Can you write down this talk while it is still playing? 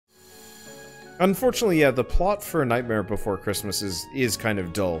Unfortunately, yeah, the plot for Nightmare Before Christmas is kind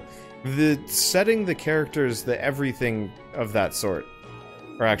of dull. The setting, the characters, the everything of that sort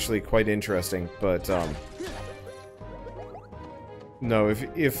are actually quite interesting, but, no,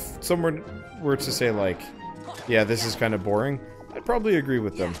 if someone were to say, like, yeah, this is kind of boring, I'd probably agree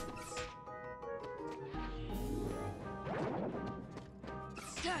with them.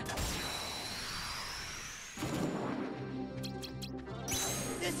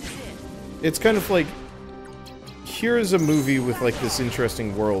 It's kind of like, here's a movie with, like, this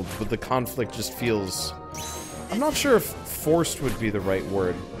interesting world, but the conflict just feels... I'm not sure if forced would be the right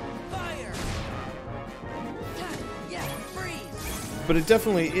word. But it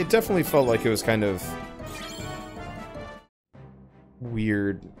definitely felt like it was kind of...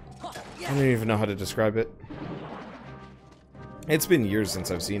 weird. I don't even know how to describe it. It's been years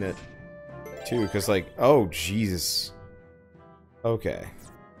since I've seen it, too, because, like, oh, jeez. Okay.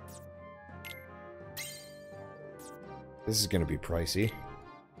 This is gonna be pricey.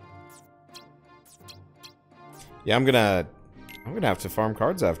 Yeah, I'm gonna have to farm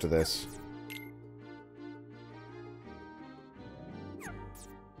cards after this.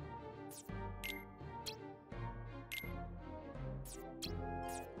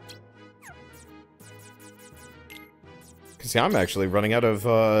 Cause yeah, I'm actually running out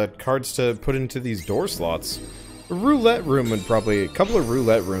of cards to put into these door slots. A roulette room would probably... a couple of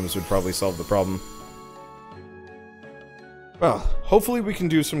roulette rooms would probably solve the problem. Well, hopefully we can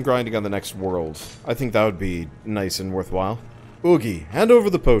do some grinding on the next world. I think that would be nice and worthwhile. Oogie, hand over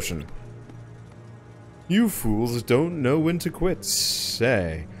the potion. You fools don't know when to quit.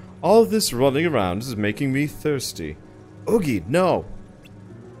 Say, all this running around is making me thirsty. Oogie, no.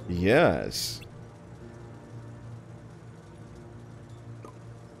 Yes.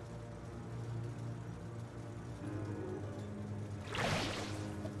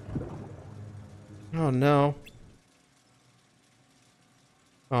 Oh no.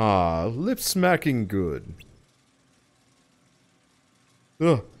 Ah, lip smacking good.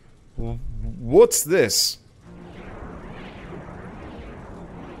 Ugh. What's this?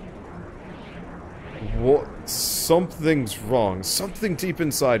 What? Something's wrong. Something deep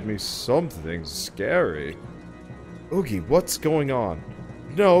inside me. Something's scary. Oogie, what's going on?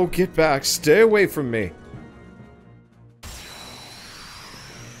 No, get back. Stay away from me.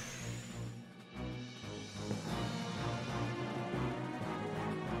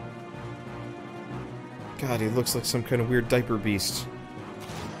 God, he looks like some kind of weird diaper beast.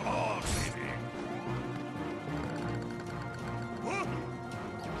 Oh, baby.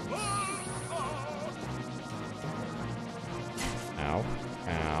 Ow.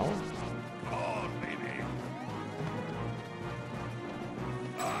 Ow. Oh, baby.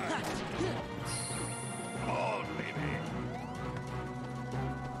 Oh, baby.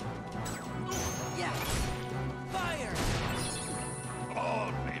 Yeah. Fire.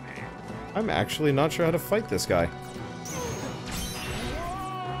 Oh, baby. I'm actually not sure how to fight this guy.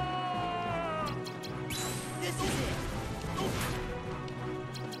 This is it.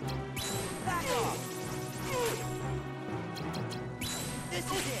 Back off. This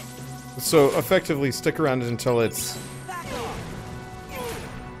is it. So, effectively, stick around until it's... Back off.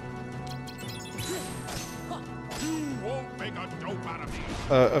 You won't make a dope out of me.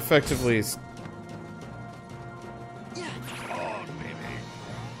 effectively... Oh, baby.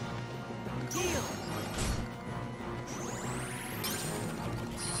 Heal.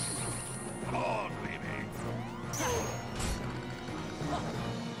 Oh, baby.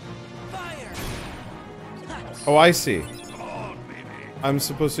 Fire. Oh, I see. Oh, baby. I'm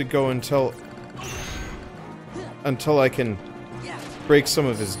supposed to go until I can Yeah. break some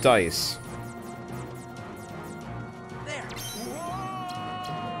of his dice. There.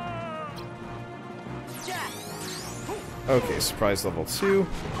 Jack. Okay, surprise level 2.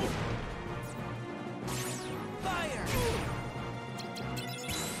 Fire.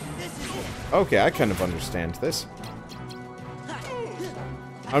 This is it. Okay, I kind of understand this.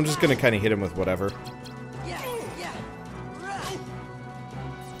 I'm just gonna kind of hit him with whatever. Yeah. Yeah.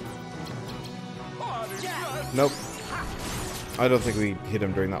 Jack. Nope. I don't think we hit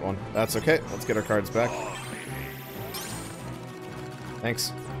him during that one. That's okay. Let's get our cards back.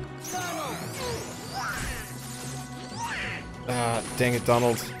 Thanks. Ah, dang it,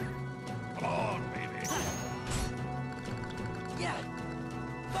 Donald. Oh, baby. Yeah.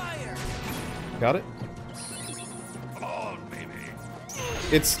 Fire. Got it? Oh, baby.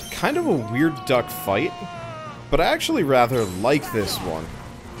 It's kind of a weird duck fight, but I actually rather like this one.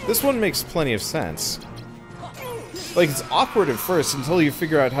 This one makes plenty of sense. Like, it's awkward at first until you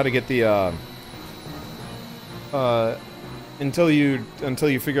figure out how to get the Until you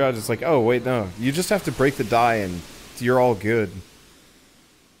figure out it's like, oh wait, no. You just have to break the die and you're all good.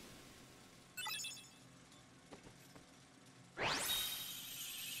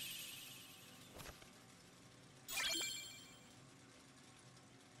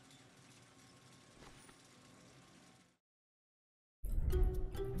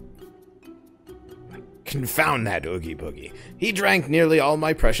 Confound that Oogie Boogie. He drank nearly all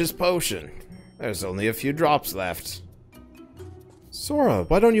my precious potion. There's only a few drops left. Sora,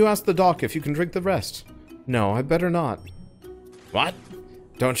 why don't you ask the doc if you can drink the rest? No, I better not. What?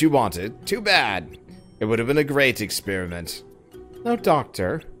 Don't you want it? Too bad. It would have been a great experiment. No,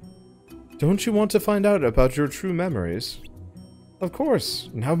 Doctor. Don't you want to find out about your true memories? Of course,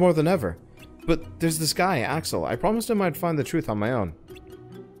 now more than ever. But there's this guy, Axel. I promised him I'd find the truth on my own.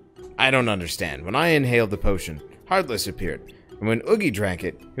 I don't understand. When I inhaled the potion, Heartless appeared. And when Oogie drank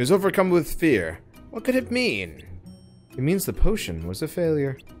it, he was overcome with fear. What could it mean? It means the potion was a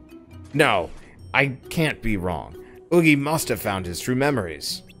failure. No, I can't be wrong. Oogie must have found his true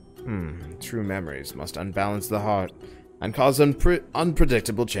memories. True memories must unbalance the heart and cause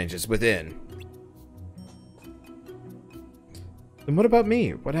unpredictable changes within. Then what about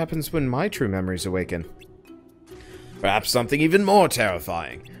me? What happens when my true memories awaken? Perhaps something even more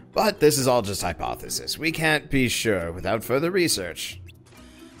terrifying. But this is all just hypothesis. We can't be sure without further research.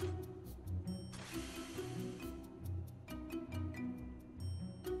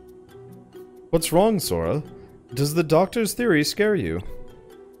 What's wrong, Sora? Does the doctor's theory scare you?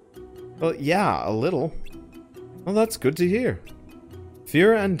 Well, yeah, a little. Well, that's good to hear.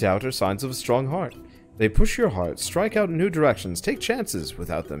 Fear and doubt are signs of a strong heart. They push your heart, strike out in new directions, take chances.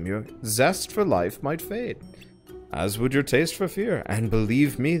 Without them, your zest for life might fade. As would your taste for fear, and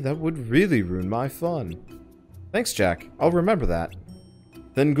believe me, that would really ruin my fun. Thanks, Jack. I'll remember that.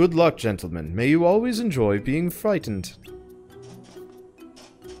 Then good luck, gentlemen. May you always enjoy being frightened.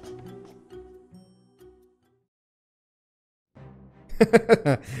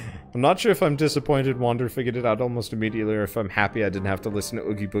 I'm not sure if I'm disappointed Wander figured it out almost immediately, or if I'm happy I didn't have to listen to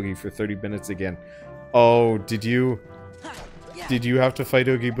Oogie Boogie for 30 minutes again. Oh, did you have to fight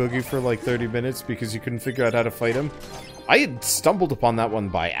Oogie Boogie for like 30 minutes because you couldn't figure out how to fight him? I had stumbled upon that one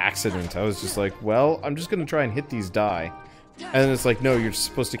by accident. I was just like, well, I'm just gonna try and hit these die. And then it's like, no, you're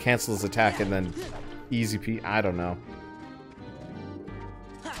supposed to cancel his attack and then I don't know.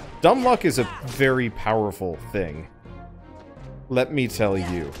 Dumb luck is a very powerful thing. Let me tell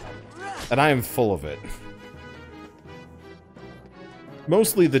you. And I am full of it.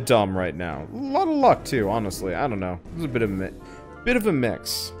 Mostly the dumb right now. A lot of luck too, honestly. I don't know. There's a bit of a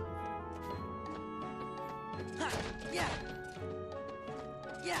mix.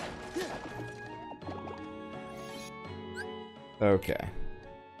 Okay.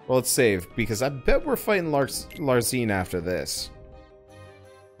 Well, let's save, because I bet we're fighting Larcene after this.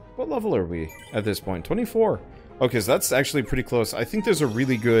 What level are we at this point? 24. Okay, so that's actually pretty close. I think there's a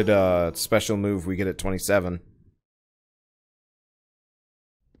really good special move we get at 27.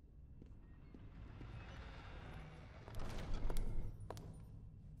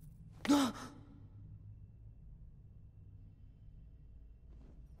 I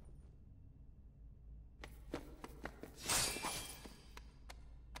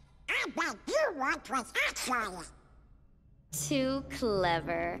bet you want what's actually. Too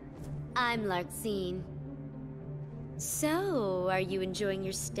clever. I'm Larcene. So, are you enjoying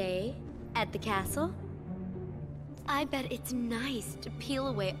your stay at the castle? I bet it's nice to peel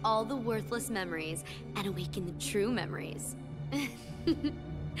away all the worthless memories and awaken the true memories.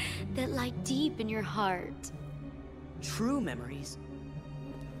 That lie deep in your heart. True memories.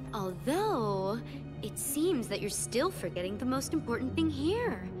 Although, it seems that you're still forgetting the most important thing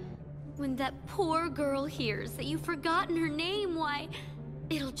here. When that poor girl hears that you've forgotten her name, why,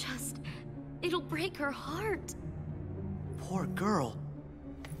 it'll break her heart. Poor girl.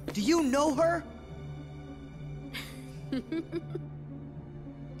 Do you know her?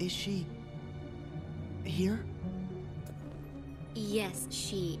 Is she here? Yes,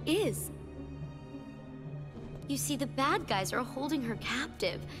 she is. You see, the bad guys are holding her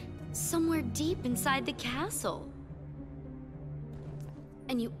captive, somewhere deep inside the castle.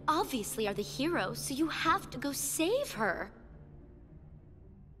 And you obviously are the hero, so you have to go save her.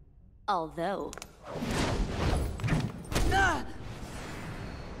 Although... Ah!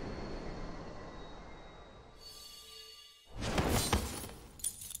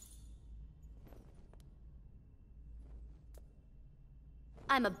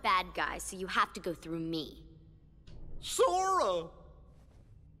 I'm a bad guy, so you have to go through me. Sora!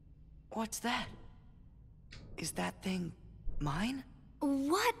 What's that? Is that thing mine?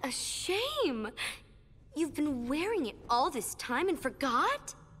 What a shame! You've been wearing it all this time and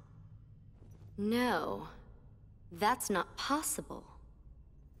forgot? No, that's not possible.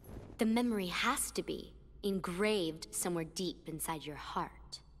 The memory has to be engraved somewhere deep inside your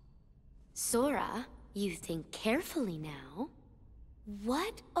heart. Sora, you think carefully now.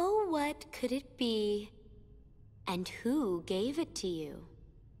 What, oh what could it be? And who gave it to you?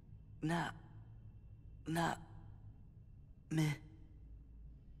 Me.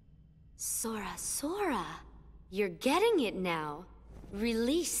 Sora, you're getting it now.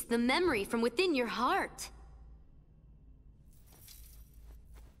 Release the memory from within your heart.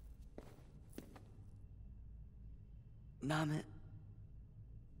 Nominate.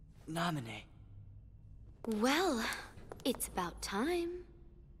 Well, it's about time.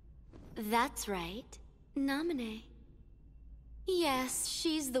 That's right, Namine. Yes,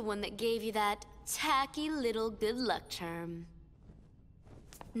 she's the one that gave you that tacky little good luck charm.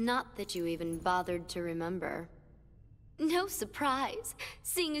 Not that you even bothered to remember. No surprise,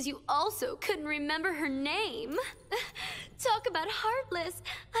 seeing as you also couldn't remember her name. Talk about heartless,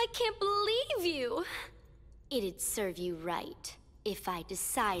 I can't believe you. It'd serve you right if I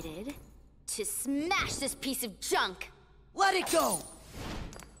decided to smash this piece of junk. Let it go!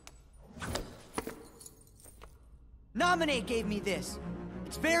 Nominate gave me this.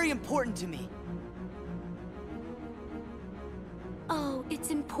 It's very important to me. Oh, it's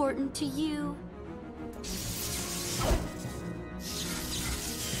important to you.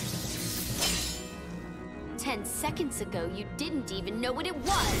 Ten seconds ago, you didn't even know what it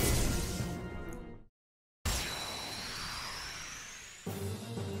was.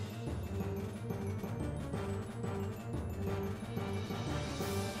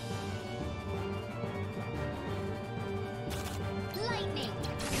 Lightning.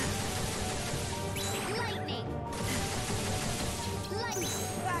 Lightning. Lightning.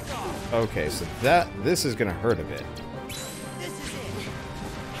 Back off! Okay, so this is gonna hurt a bit. This is it!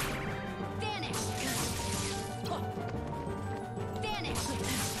 Vanish. Vanish.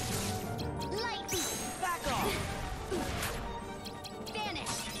 Lightning. Back off!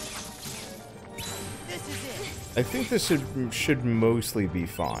 Vanish. This is it! I think this should mostly be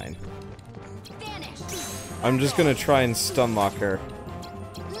fine. Vanish. I'm just gonna try and stun lock her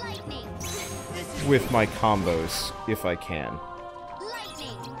Lightning. with my combos, if I can.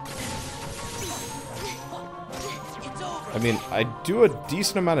 Lightning. It's over! I mean, I do a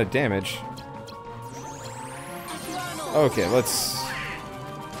decent amount of damage. Okay, let's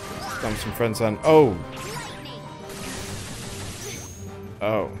dump some friends on. Oh! Lightning.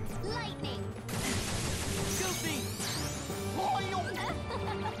 Oh. Lightning. Goofy!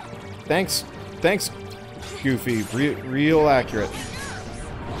 Thanks, Goofy. Real accurate.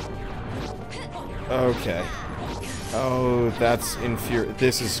 Okay. Oh, that's infuriating.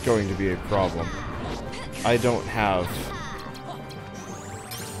 This is going to be a problem. I don't have...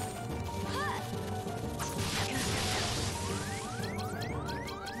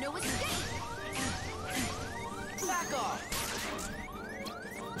 No escape. Back off!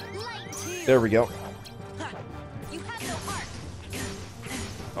 Light. There we go. You have no heart.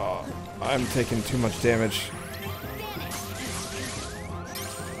 Oh, I'm taking too much damage. Vanish.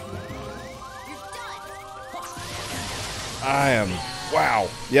 You're done. I am... Wow.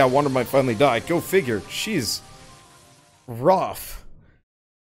 Yeah, Wonder might finally die. Go figure. She's... rough.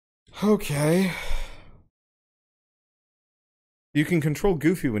 Okay. You can control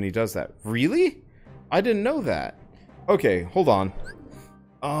Goofy when he does that. Really? I didn't know that. Okay, hold on.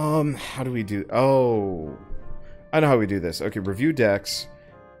 How do we do... Oh. I know how we do this. Okay, review decks.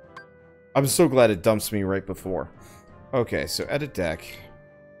 I'm so glad it dumps me right before. Okay, so edit deck.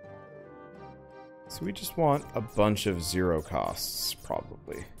 So we just want a bunch of zero costs,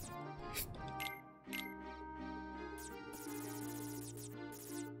 probably.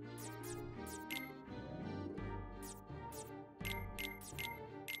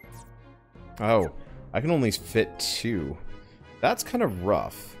 Oh, I can only fit 2. That's kind of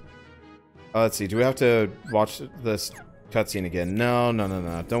rough. Let's see, do we have to watch this cutscene again? No.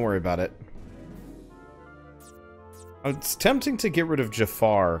 Don't worry about it. It's tempting to get rid of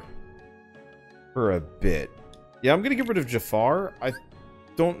Jafar for a bit. Yeah, I'm gonna get rid of Jafar. I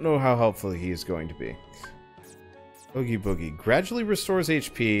don't know how helpful he is going to be. Oogie Boogie. Gradually restores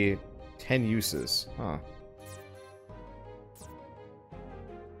HP. 10 uses. Huh.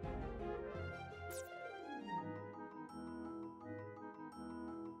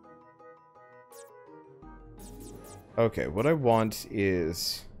 Okay, what I want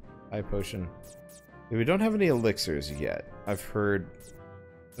is... High potion. Yeah, we don't have any elixirs yet. I've heard...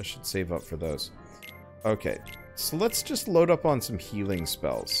 I should save up for those. Okay, so let's just load up on some healing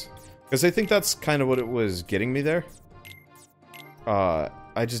spells. Because I think that's kind of what it was getting me there.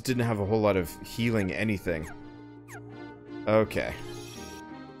 I just didn't have a whole lot of healing anything. Okay.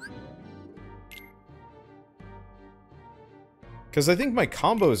 Because I think my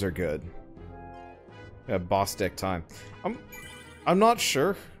combos are good. Yeah, boss deck time. I'm not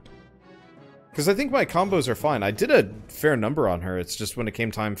sure. Because I think my combos are fine. I did a fair number on her. It's just when it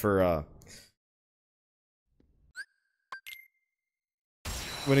came time for,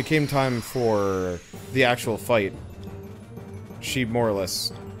 when it came time for the actual fight, she more or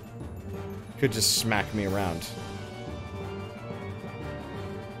less could just smack me around.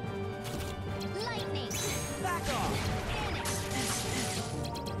 Lightning! Back off!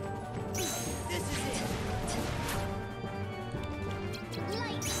 This is it!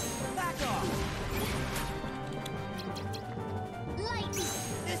 Lightning! Back off! Lightning!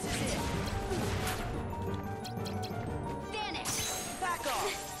 This is it! Vanish! Back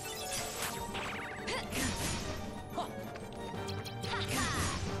off!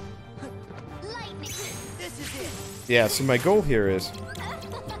 Lightning! This is it! Yeah, so my goal here is... Back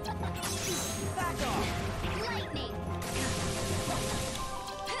off! Lightning!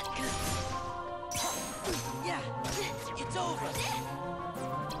 Yeah, it's over.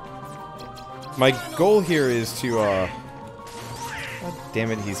 My goal here is to, God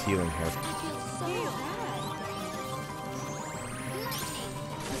damn it, he's healing her. I feel so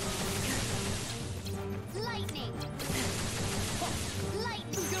bad. Lightning!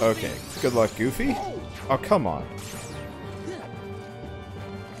 Lightning! Okay, good luck, Goofy. Oh, come on.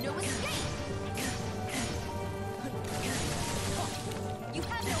 No escape! You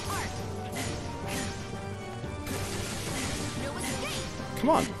have no heart! No escape! Come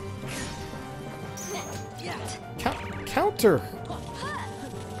on. Yeah, Counter!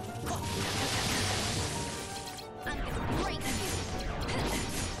 I'm gonna break you!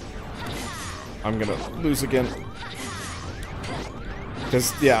 I'm gonna lose again.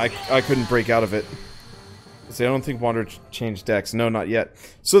 Because, yeah, I couldn't break out of it. See, I don't think Wander changed decks. No, not yet.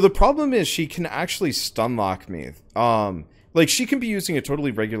 So the problem is she can actually stun lock me. Like, she can be using a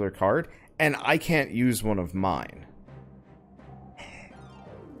totally regular card, and I can't use one of mine.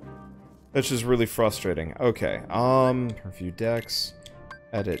 That's just really frustrating. Okay, review decks,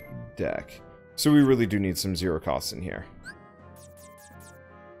 edit deck. So we really do need some zero costs in here.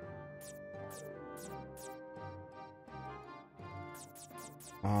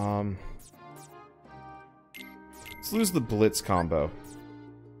 Let's lose the Blitz combo.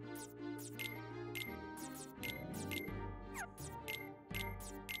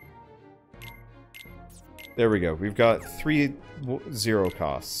 There we go. We've got 3 zero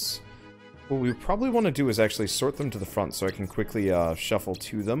costs. What we probably want to do is actually sort them to the front so I can quickly shuffle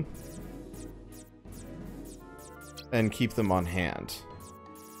to them. And keep them on hand.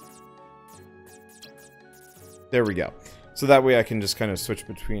 There we go. So that way I can just kind of switch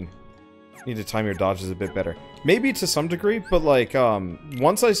between. Need to time your dodges a bit better. Maybe to some degree, but like,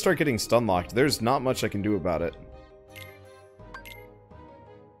 once I start getting stun locked, there's not much I can do about it.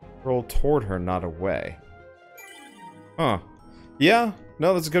 Roll toward her, not away. Huh. Yeah,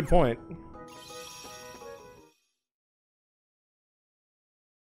 no, that's a good point.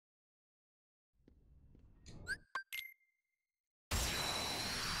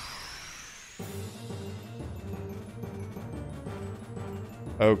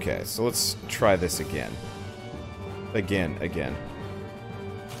 Okay, so let's try this again. Again.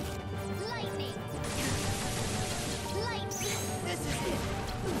 lightning! Lightning! This is it!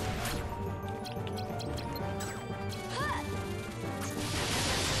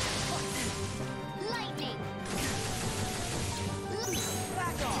 Lightning!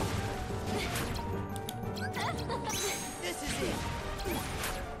 Back off! This is it!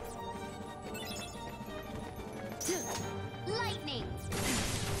 Lightning!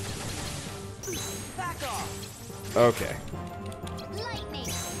 Back off! Okay. Lightning!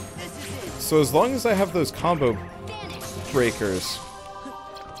 This is it! So as long as I have those combo Vanish! breakers,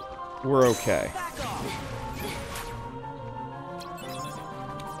 we're okay. Back off!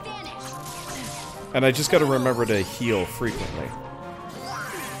 Vanish! And I just gotta remember to heal frequently.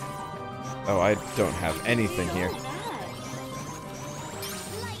 Oh, I don't have anything here.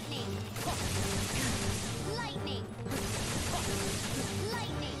 Lightning! Lightning!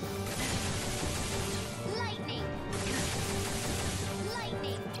 Lightning! Lightning!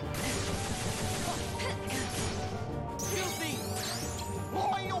 Lightning! Filthy!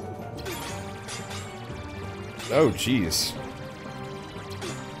 Oh, jeez.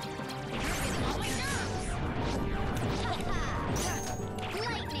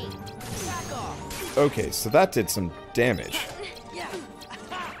 Lightning! Back off! Okay, so that did some damage. Yeah!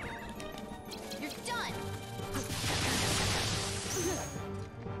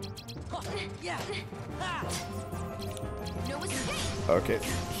 Yeah. Ah. No escape. Okay.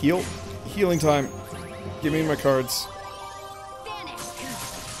 Healing time. Give me my cards. Vanish.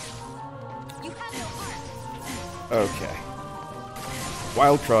 You have no heart. Okay.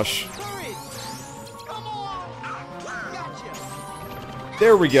 Wild Crush. Courage. Come on. Gotcha.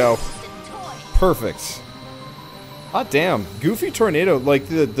 There we go. Toy. Perfect. Hot damn. Goofy Tornado, like,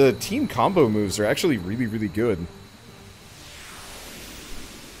 the team combo moves are actually really, really good.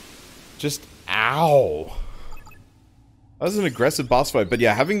 Just, ow. That was an aggressive boss fight, but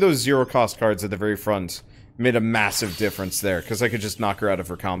yeah, having those zero cost cards at the very front made a massive difference there, because I could just knock her out of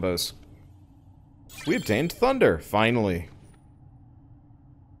her combos. We obtained Thunder, finally.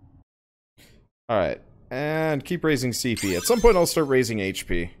 Alright, and keep raising CP. At some point I'll start raising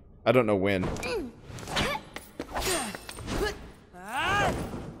HP. I don't know when.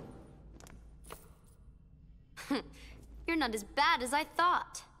 You're not as bad as I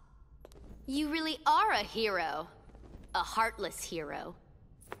thought. You really are a hero. A heartless hero.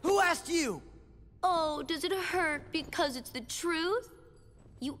 Who asked you? Oh, does it hurt because it's the truth?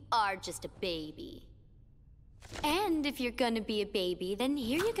 You are just a baby. And if you're gonna be a baby, then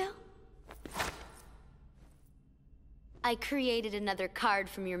here you go. I created another card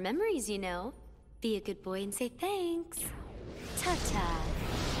from your memories, you know. Be a good boy and say thanks. Ta-ta.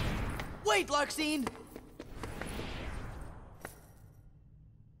 Wait, Larxene!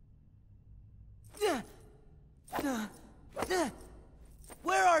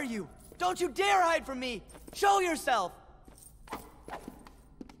 Where are you? Don't you dare hide from me! Show yourself!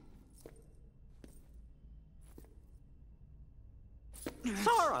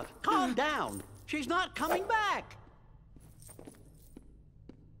 Sora, calm down. She's not coming back.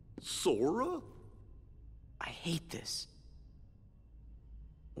 Sora? I hate this.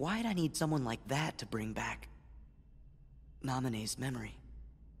 Why'd I need someone like that to bring back Naminé's memory?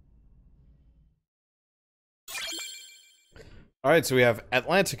 Alright, so we have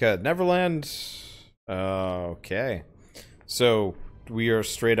Atlantica, Neverland. Okay. So, we are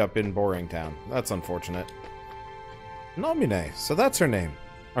straight up in Boring Town. That's unfortunate. Naminé, so that's her name.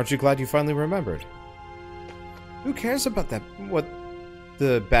 Aren't you glad you finally remembered? Who cares about that? What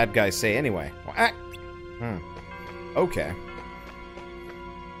the bad guys say anyway? Okay.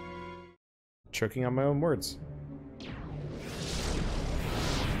 Choking on my own words.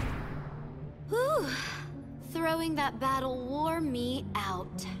 Whew. Throwing that battle wore me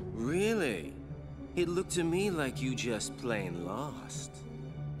out. Really? It looked to me like you just plain lost.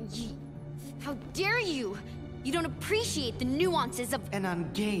 How dare you! You don't appreciate the nuances of An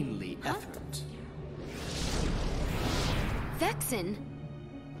ungainly effort. Vexen.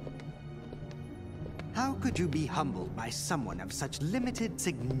 How could you be humbled by someone of such limited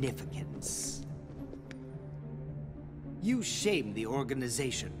significance? You shame the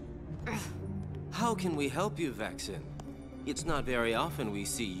organization. How can we help you, Vexen? It's not very often we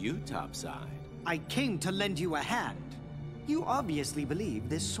see you topside. I came to lend you a hand. You obviously believe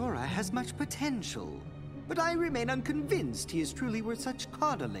this Sora has much potential, but I remain unconvinced he is truly worth such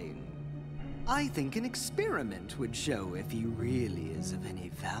coddling. I think an experiment would show if he really is of any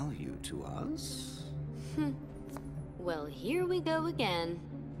value to us. Well, here we go again.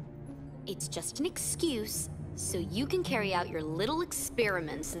 It's just an excuse, so you can carry out your little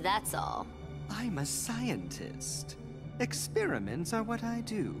experiments, that's all. I'm a scientist. Experiments are what I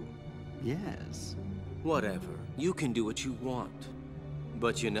do. Yes. Whatever. You can do what you want.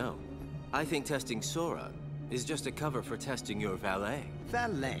 But you know, I think testing Sora is just a cover for testing your valet.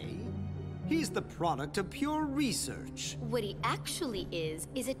 Valet? He's the product of pure research. What he actually is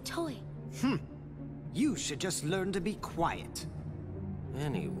a toy. You should just learn to be quiet.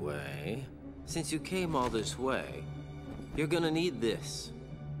 Anyway, since you came all this way, you're gonna need this.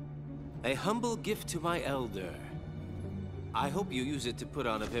 A humble gift to my elder. I hope you use it to put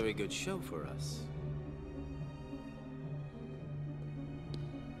on a very good show for us.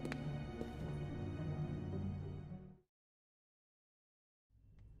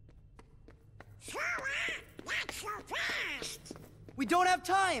 Sora, not so fast! We don't have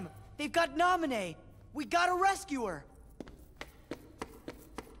time! They've got Naminé! We gotta rescue her!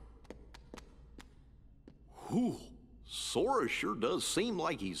 Whew. Sora sure does seem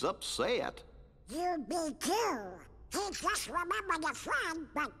like he's upset. You be too. He just remembered a friend,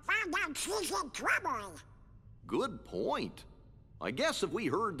 but found out she's in trouble. Good point. I guess if we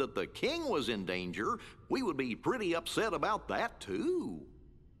heard that the king was in danger, we would be pretty upset about that too.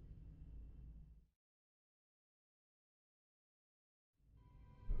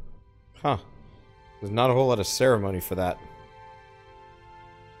 Huh. There's not a whole lot of ceremony for that.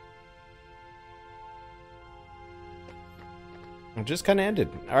 It just kind of ended.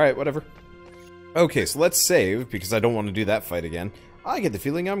 Alright, whatever. Okay, so let's save, because I don't want to do that fight again. I get the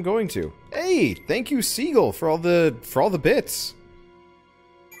feeling I'm going to. Hey, thank you, Seagull, for all the bits.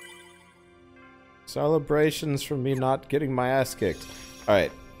 Celebrations for me not getting my ass kicked.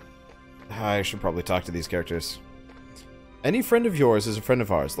 Alright. I should probably talk to these characters. Any friend of yours is a friend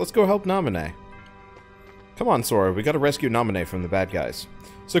of ours. Let's go help Naminé. Come on, Sora. We gotta rescue Naminé from the bad guys.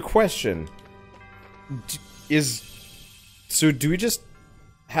 So, question. So, do we just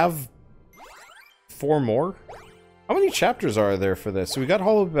have 4 more? How many chapters are there for this? So, we got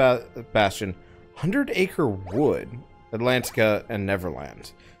Hollow Bastion, 100 Acre Wood, Atlantica, and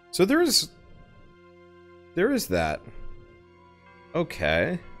Neverland. So, there is that.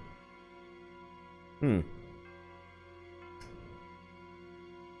 Okay. I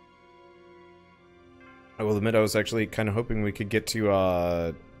will admit I was actually kind of hoping we could get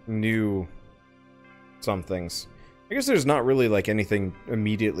to, new somethings. I guess there's not really, like, anything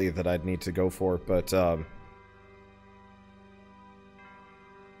immediately that I'd need to go for, but, I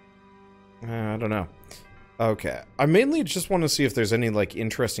don't know. Okay. I mainly just want to see if there's any, like,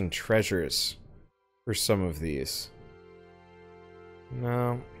 interesting treasures for some of these.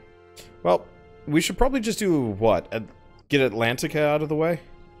 No. Well, we should probably just do, what? Get Atlantica out of the way?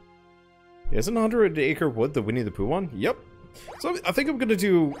 Isn't 100 Acre Wood the Winnie the Pooh one? Yep. So I think I'm gonna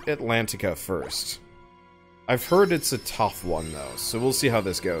do Atlantica first. I've heard it's a tough one, though, so we'll see how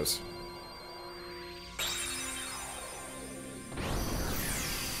this goes.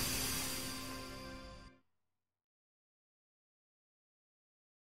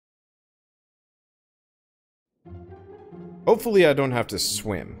 Hopefully I don't have to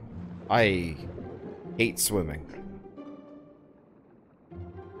swim. I hate swimming.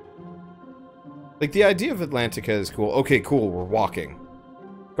 Like, the idea of Atlantica is cool. Okay, cool, we're walking.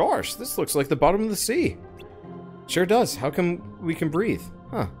 Gosh, this looks like the bottom of the sea. Sure does. How come we can breathe?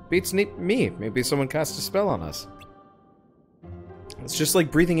 Huh, beats me. Maybe someone cast a spell on us. It's just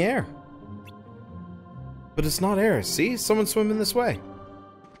like breathing air. But it's not air. See? Someone's swimming this way.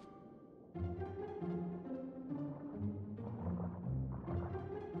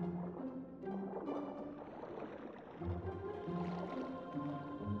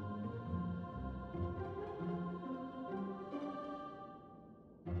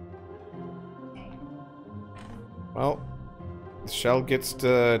 Well, Shell gets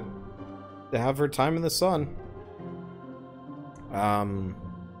to have her time in the sun.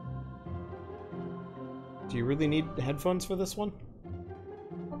 Do you really need headphones for this one?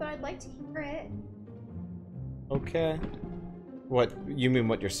 Well, but I'd like to hear it. Okay. What, you mean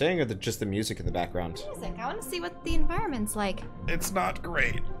what you're saying, or just the music in the background? Music. I want to see what the environment's like. It's not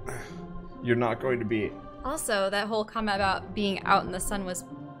great. You're not going to be... Also, that whole comment about being out in the sun was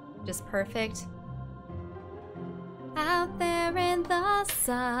just perfect. Out there in the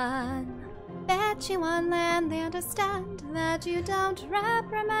sun, bet you on land they understand that you don't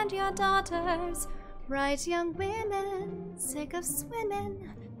reprimand your daughters. Bright young women, sick of swimming,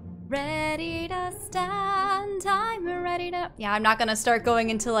 ready to stand. I'm ready to... Yeah, I'm not gonna start going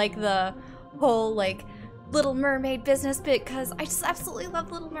into like the whole like Little Mermaid business bit because I just absolutely love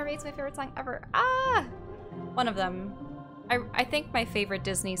Little Mermaid. It's my favorite song ever. Ah, one of them. I think my favorite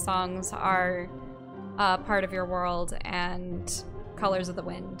Disney songs are Part of Your World and Colors of the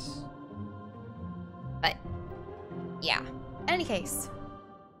Wind. But yeah, in any case,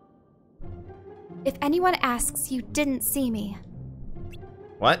 if anyone asks, you didn't see me.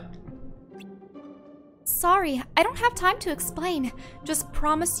 What? Sorry, I don't have time to explain. Just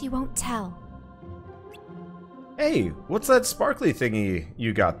promise you won't tell. Hey, what's that sparkly thingy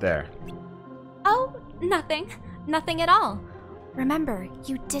you got there? Oh, nothing. Nothing at all. Remember,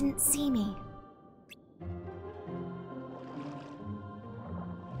 you didn't see me.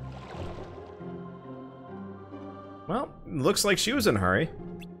 Well, looks like she was in a hurry.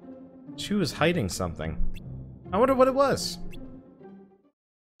 She was hiding something. I wonder what it was.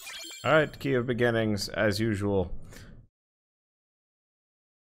 Alright, key of beginnings, as usual.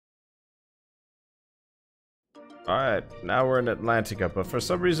 Alright, now we're in Atlantica, but for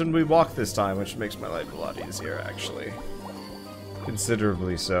some reason we walk this time, which makes my life a lot easier, actually.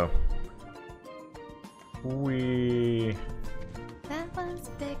 Considerably so. That was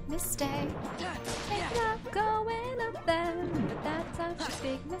a big mistake. It's not going up there, but that's such a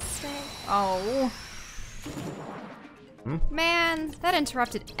big mistake. Oh. Man, that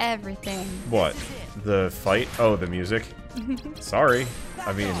interrupted everything. What? The fight? Oh, the music? Sorry.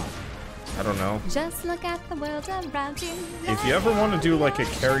 I mean, I don't know. Just look at the world around you. If you ever want to do like a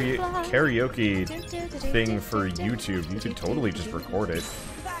karaoke thing for YouTube, you could totally just record it.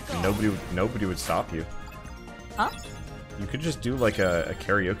 And nobody would stop you. Huh? You could just do like a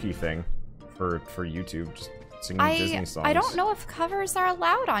karaoke thing for YouTube, just singing Disney songs. I don't know if covers are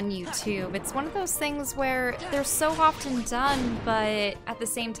allowed on YouTube. It's one of those things where they're so often done, but at the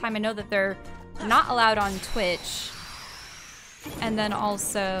same time, I know that they're not allowed on Twitch. And then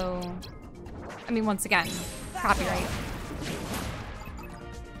also, I mean, once again, copyright.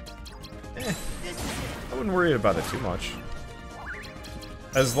 I wouldn't worry about it too much.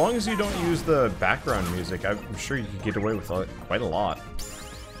 As long as you don't use the background music, I'm sure you could get away with quite a lot.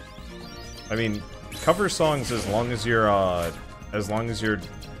 I mean, cover songs, as long as you're,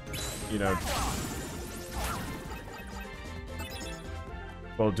 you know,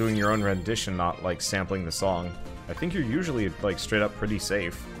 well, doing your own rendition, not like sampling the song, I think you're usually like straight up pretty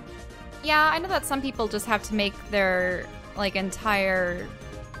safe. Yeah, I know that some people just have to make their like entire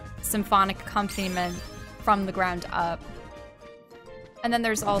symphonic accompaniment from the ground up. And then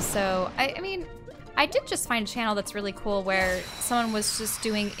there's also, I mean, I did just find a channel that's really cool where someone was just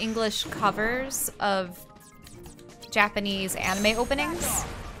doing English covers of Japanese anime openings.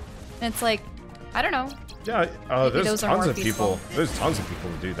 And it's like, I don't know. Yeah, there's tons of people. There's tons of people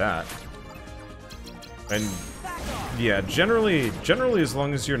who do that. And yeah, generally, as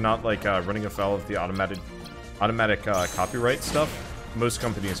long as you're not like running afoul of the automatic copyright stuff, most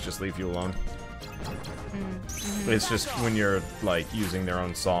companies just leave you alone. It's just when you're like using their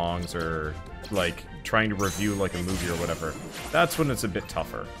own songs or like trying to review like a movie or whatever, that's when it's a bit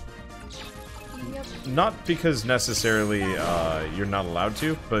tougher. Yep. Not because necessarily you're not allowed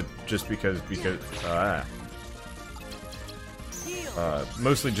to, but just because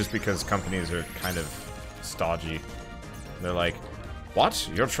mostly just because companies are kind of stodgy. They're like, what?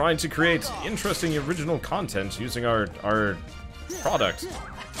 You're trying to create interesting original content using our product.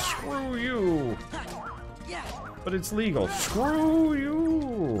 Screw you. But it's legal. Screw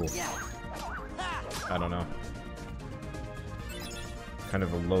you. I don't know. Kind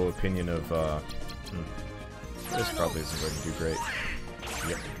of a low opinion of, this probably isn't going to do great.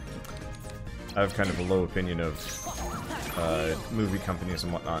 Yep. I have kind of a low opinion of, movie companies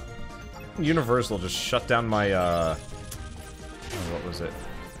and whatnot. Universal just shut down my, what was it?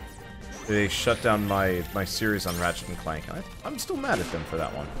 They shut down my series on Ratchet and Clank. I'm still mad at them for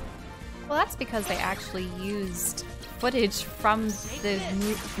that one. Well, that's because they actually used footage from the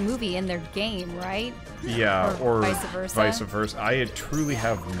movie in their game, right? Yeah, or vice versa. Vice versa. I truly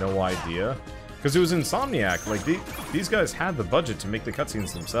have no idea. Because it was Insomniac. Like, these guys had the budget to make the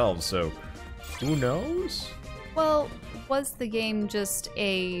cutscenes themselves, so who knows? Well, was the game just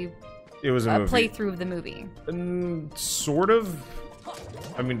a movie. Playthrough of the movie? Sort of.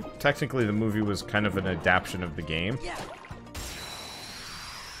 I mean, technically the movie was kind of an adaptation of the game.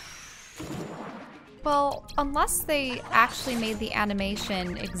 Well, unless they actually made the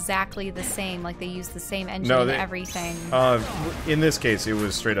animation exactly the same, like they used the same engine and everything. In this case, it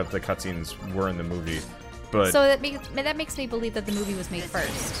was straight up the cutscenes were in the movie, but so that makes me believe that the movie was made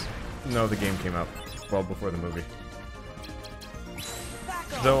first. No, the game came out well before the movie.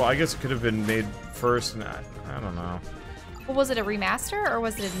 Though I guess it could have been made first, and I don't know. Well, was it a remaster or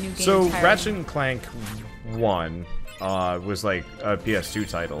was it a new game? So entirely? Ratchet and Clank 1 was like a PS2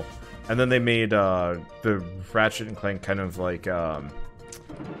 title. And then they made the Ratchet and Clank kind of like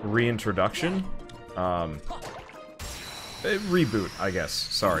reintroduction. Reboot, I guess.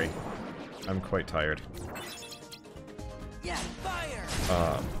 Sorry. I'm quite tired.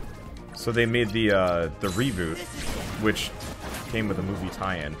 So they made the reboot, which came with a movie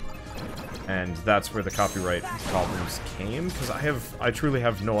tie-in. And that's where the copyright problems came, because I truly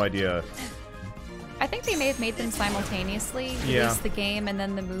have no idea. I think they may have made them simultaneously, release the game and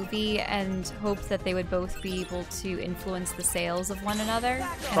then the movie, and hoped that they would both be able to influence the sales of one another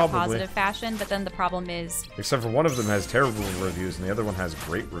in a positive fashion, but then the problem is... Except for one of them has terrible reviews and the other one has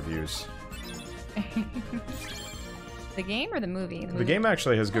great reviews. The game or the movie? The game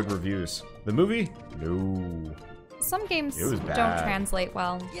actually has good reviews. The movie? No. Some games don't translate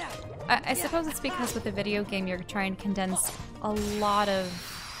well. I suppose it's because with a video game you're trying to condense a lot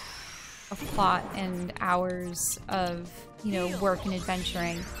of plot and hours of, you know, work and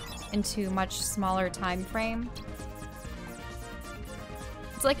adventuring into a much smaller time frame.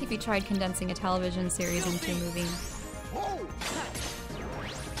 It's like if you tried condensing a television series into a movie.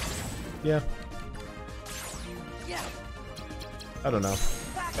 Yeah. I don't know.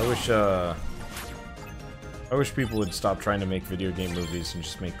 I wish people would stop trying to make video game movies and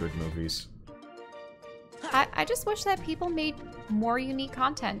just make good movies. I just wish that people made more unique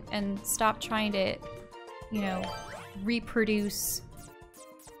content and stop trying to, you know, reproduce,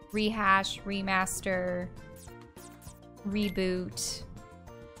 rehash, remaster, reboot,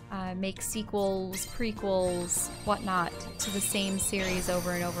 make sequels, prequels, whatnot to the same series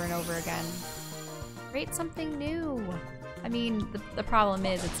over and over and over again. Create something new. I mean, the problem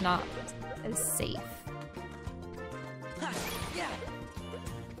is it's not as safe.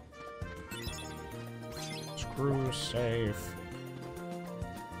 Screw safe.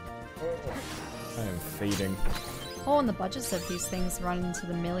 I am fading. Oh, and the budgets of these things run into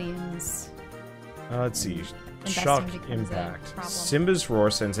the millions. Let's see. Investing Shock becomes a impact. problem. Simba's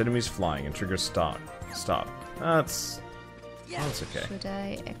roar sends enemies flying and triggers stop. That's okay. Should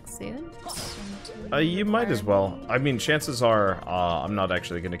I exit? You might as well. I mean, chances are I'm not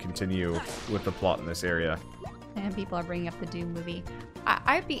actually going to continue with the plot in this area. And people are bringing up the Doom movie.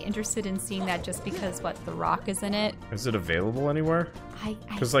 I'd be interested in seeing that just because, what, The Rock is in it. Is it available anywhere?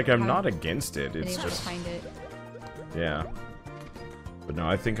 Because, like, I'm not against it. It's able just... to find it. Yeah. But no,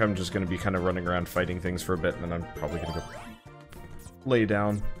 I think I'm just going to be kind of running around fighting things for a bit, and then I'm probably going to go lay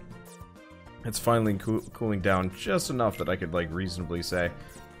down. It's finally cooling down just enough that I could, like, reasonably say,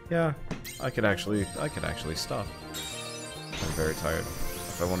 yeah, I could actually stop. I'm very tired.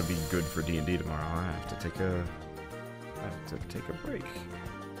 If I want to be good for D&D tomorrow, I have to take a break.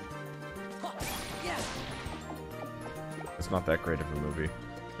 It's not that great of a movie. Yeah,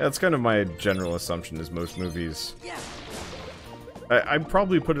 that's kind of my general assumption, is most movies... I'd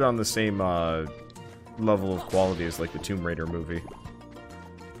probably put it on the same level of quality as, like, the Tomb Raider movie.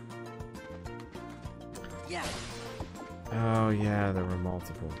 Oh, yeah, there were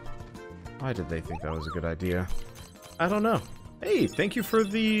multiple. Why did they think that was a good idea? I don't know. Hey, thank you for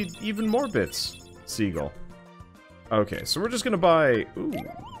the even more bits, Seagull. Okay, so we're just gonna buy... Ooh.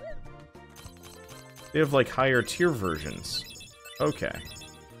 They have, like, higher tier versions. Okay.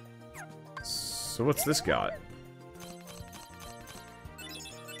 So what's this got?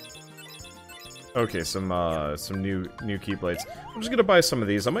 Okay, some new keyblades. I'm just gonna buy some of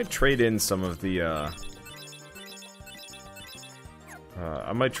these. I might trade in some of the,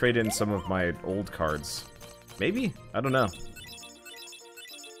 I might trade in some of my old cards. Maybe? I don't know.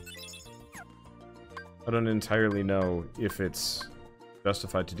 I don't entirely know if it's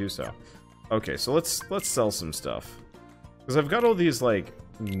justified to do so. Okay, so let's sell some stuff. Because I've got all these, like,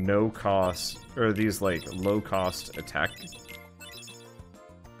 no-cost, or these, like, low-cost attack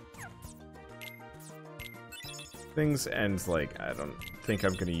things, and, like, I don't think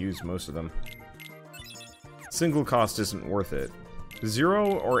I'm gonna use most of them. Single cost isn't worth it.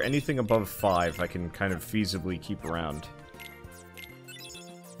 0 or anything above 5 I can kind of feasibly keep around.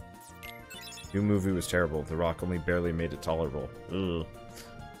 New movie was terrible. The Rock only barely made it tolerable. Ugh.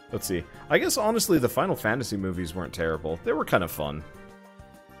 Let's see. I guess, honestly, the Final Fantasy movies weren't terrible. They were kind of fun.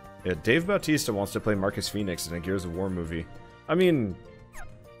 Yeah, Dave Bautista wants to play Marcus Phoenix in a Gears of War movie. I mean,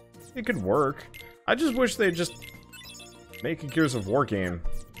 it could work. I just wish they'd just make a Gears of War game,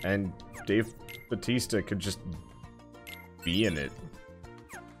 and Dave Bautista could just be in it.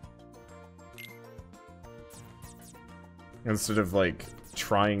 Instead of, like,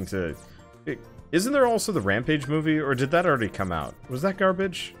 trying to... Isn't there also the Rampage movie, or did that already come out? Was that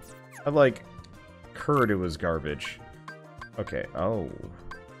garbage? I, like, heard it was garbage. Okay, oh.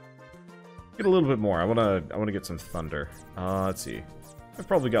 Get a little bit more. I wanna get some thunder. Let's see. I've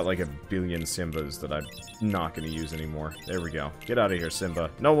probably got like 1 billion Simbas that I'm not gonna use anymore. There we go. Get out of here,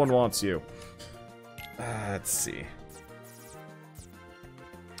 Simba. No one wants you. Let's see.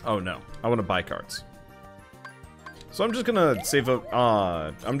 Oh no. I want to buy cards. So I'm just gonna save up,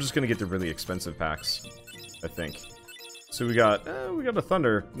 I'm just gonna get the really expensive packs, I think. So we got a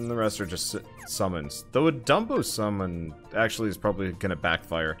Thunder, and the rest are just summons. Though a Dumbo summon actually is probably gonna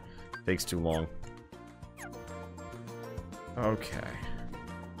backfire. Takes too long. Okay.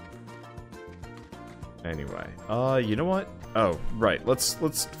 Anyway, you know what? Oh, right. Let's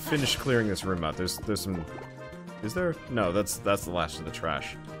finish clearing this room out. There's some... Is there? No, that's the last of the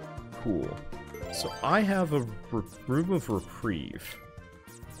trash. Cool. So I have a room of reprieve.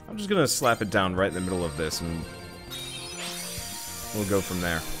 I'm just gonna slap it down right in the middle of this, and we'll go from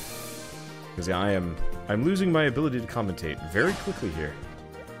there. Because yeah, I'm losing my ability to commentate very quickly here,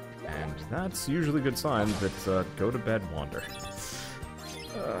 and that's usually a good sign that go to bed, Wander.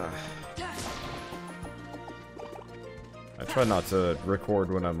 I try not to record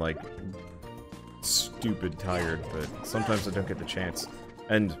when I'm like stupid tired, but sometimes I don't get the chance.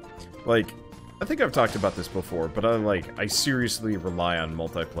 And like, I think I've talked about this before, but I seriously rely on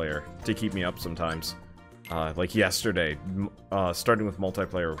multiplayer to keep me up sometimes. Like yesterday, starting with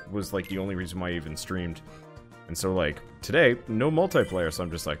multiplayer was like the only reason why I even streamed. And so like, today, no multiplayer, so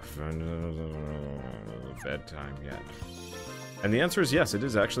I'm just like, bedtime yet. And the answer is yes, it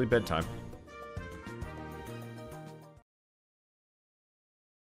is actually bedtime.